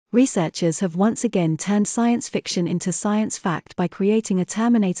Researchers have once again turned science fiction into science fact by creating a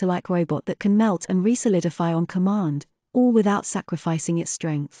Terminator-like robot that can melt and re-solidify on command, all without sacrificing its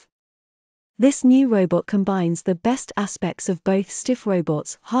strength. This new robot combines the best aspects of both stiff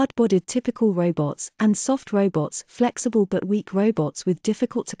robots, hard-bodied typical robots, and soft robots, flexible but weak robots with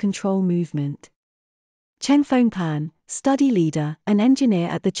difficult-to-control movement. Chen Fengpan, study leader and engineer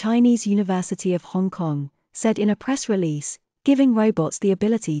at the Chinese University of Hong Kong, said in a press release, giving robots the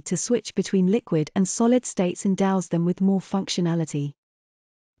ability to switch between liquid and solid states endows them with more functionality.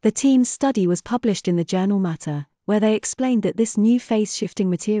 The team's study was published in the journal Matter, where they explained that this new phase-shifting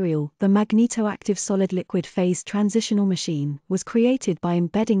material, the magnetoactive solid-liquid phase transitional machine, was created by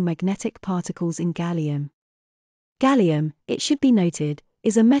embedding magnetic particles in gallium. Gallium, it should be noted,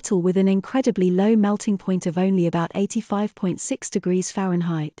 is a metal with an incredibly low melting point of only about 85.6 degrees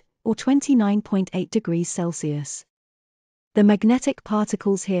Fahrenheit, or 29.8 degrees Celsius. The magnetic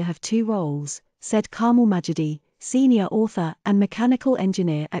particles here have two roles, said Kamal Majidi, senior author and mechanical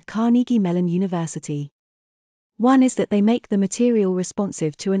engineer at Carnegie Mellon University. One is that they make the material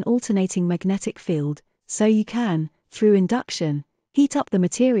responsive to an alternating magnetic field, so you can, through induction, heat up the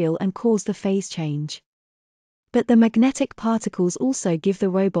material and cause the phase change. But the magnetic particles also give the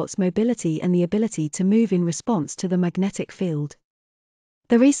robots mobility and the ability to move in response to the magnetic field.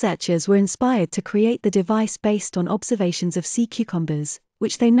 The researchers were inspired to create the device based on observations of sea cucumbers,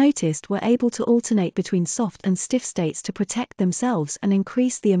 which they noticed were able to alternate between soft and stiff states to protect themselves and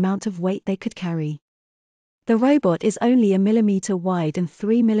increase the amount of weight they could carry. The robot is only 1 millimeter wide and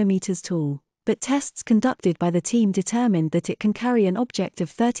 3 millimeters tall, but tests conducted by the team determined that it can carry an object of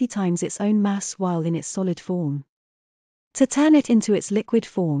 30 times its own mass while in its solid form. To turn it into its liquid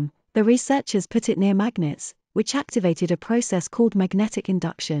form, the researchers put it near magnets, which activated a process called magnetic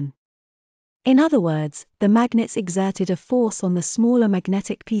induction. In other words, the magnets exerted a force on the smaller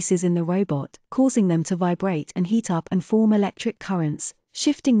magnetic pieces in the robot, causing them to vibrate and heat up and form electric currents,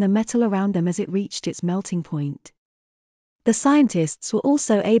 shifting the metal around them as it reached its melting point. The scientists were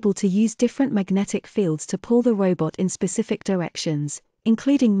also able to use different magnetic fields to pull the robot in specific directions,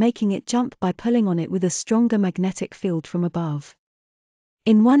 including making it jump by pulling on it with a stronger magnetic field from above.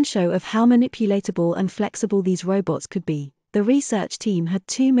 In one show of how manipulatable and flexible these robots could be, the research team had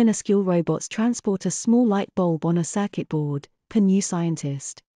two minuscule robots transport a small light bulb on a circuit board, per new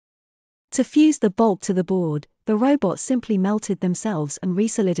scientist. To fuse the bulb to the board, the robots simply melted themselves and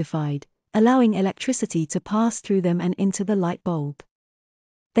re-solidified, allowing electricity to pass through them and into the light bulb.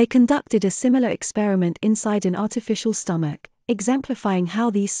 They conducted a similar experiment inside an artificial stomach, exemplifying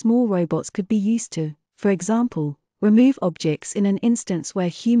how these small robots could be used to, for example, remove objects in an instance where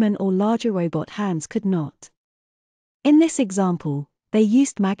human or larger robot hands could not. In this example, they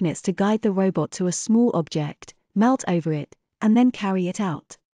used magnets to guide the robot to a small object, melt over it, and then carry it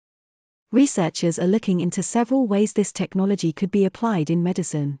out. Researchers are looking into several ways this technology could be applied in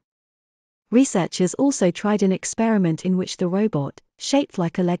medicine. Researchers also tried an experiment in which the robot, shaped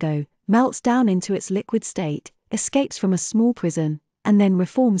like a Lego, melts down into its liquid state, escapes from a small prison, and then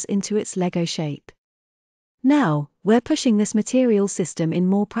reforms into its Lego shape. Now, we're pushing this material system in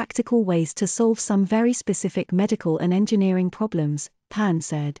more practical ways to solve some very specific medical and engineering problems, Pan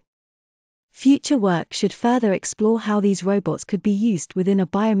said. Future work should further explore how these robots could be used within a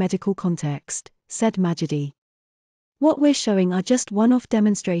biomedical context, said Majidi. What we're showing are just one-off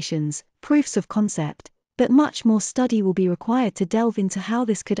demonstrations, proofs of concept, but much more study will be required to delve into how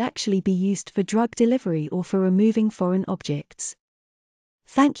this could actually be used for drug delivery or for removing foreign objects.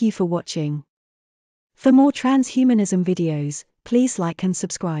 Thank you for watching. For more transhumanism videos, please like and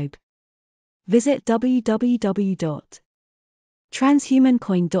subscribe. Visit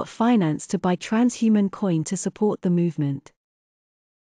www.transhumancoin.finance to buy transhuman coin to support the movement.